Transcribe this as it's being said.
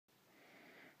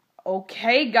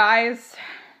Okay, guys.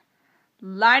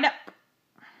 Line up.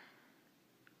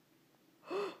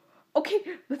 Okay,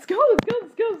 let's go.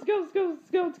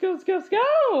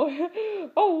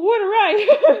 Oh, what a ride.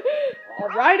 All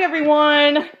right,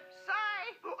 everyone.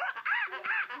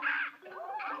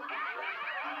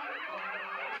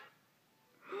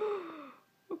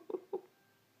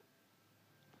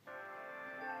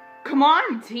 Come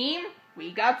on, team.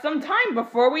 We got some time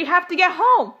before we have to get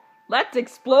home. Let's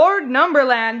explore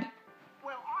Numberland.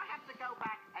 Well, I have to go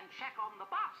back and check on the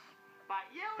bus. But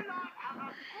you lot have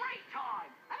a great time,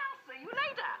 and I'll see you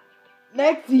later.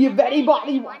 Let's see if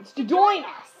anybody wants to join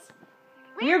us.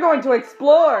 We are going to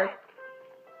explore.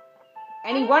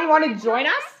 Anyone want to join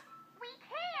us? We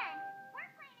can.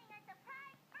 We're planning a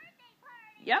surprise birthday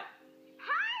party. Yep,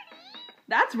 Party?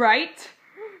 that's right.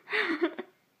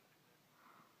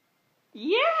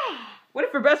 Yeah. What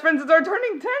if our best friends are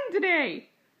turning 10 today?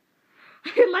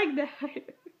 I like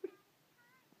that.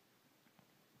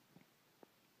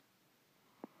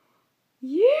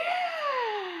 Yeah.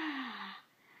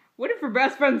 What if our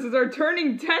best friends are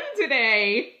turning 10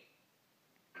 today?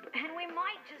 And we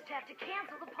might just have to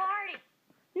cancel the party.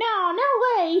 No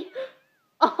way.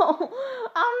 Oh,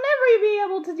 I'll never be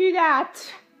able to do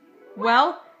that.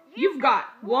 Well, you've got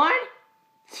 1,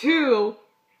 2,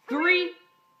 3,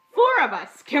 4 of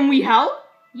us. Can we help?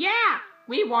 Yeah,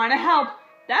 we want to help.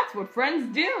 That's what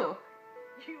friends do. You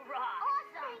rock.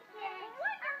 Awesome.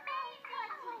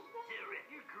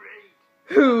 You're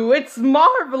great. Ooh, it's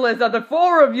marvelous that the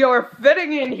 4 of you are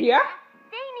fitting in here.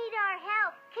 They need our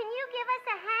help. Can you give us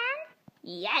a hand?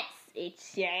 Yes, it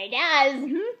sure does.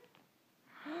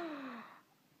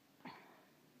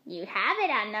 You have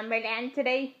it on Numberland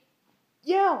today.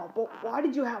 Yeah, but why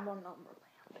did you have on Numberland?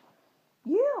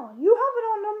 Yeah, you have it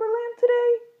on Numberland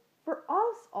today. For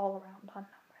us all around on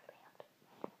Numberland.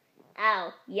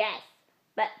 Oh, yes.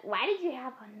 But why did you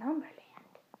have on Numberland?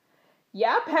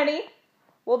 Yeah, Penny.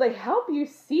 Well, they help you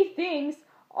see things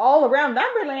all around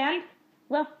Numberland.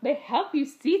 Well, they help you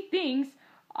see things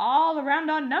all around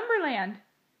on Numberland.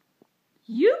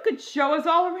 You could show us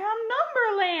all around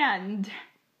Numberland.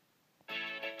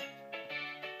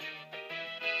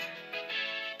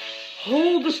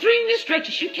 Hold the string as stretch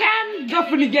as you can.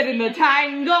 Definitely get in the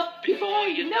tangle. Before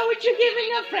you know it, you're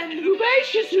giving a friend a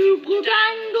herbaceous hoop will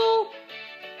dangle.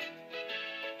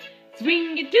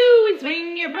 Swing it to and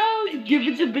swing your bros. Give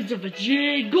it a bit of a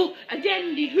jiggle. A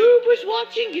dandy hooper's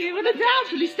watching. Give it a dance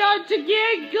till he starts to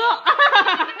giggle.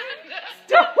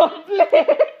 Stop,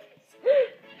 please.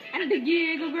 And the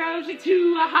giggle grows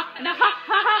into a ha and a ha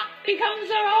ha ha becomes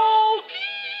a roll.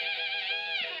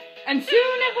 And soon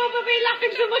it will be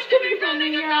laughing so much to be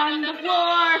running around the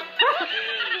floor.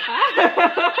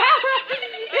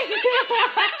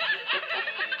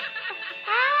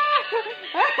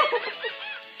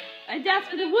 And that's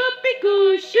for the whoopee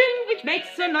cushion, which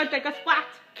makes a noise like a splat.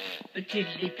 The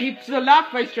tiddly peeps will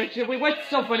laugh by stretching away. What's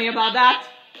so funny about that?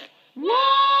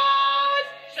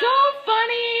 What's so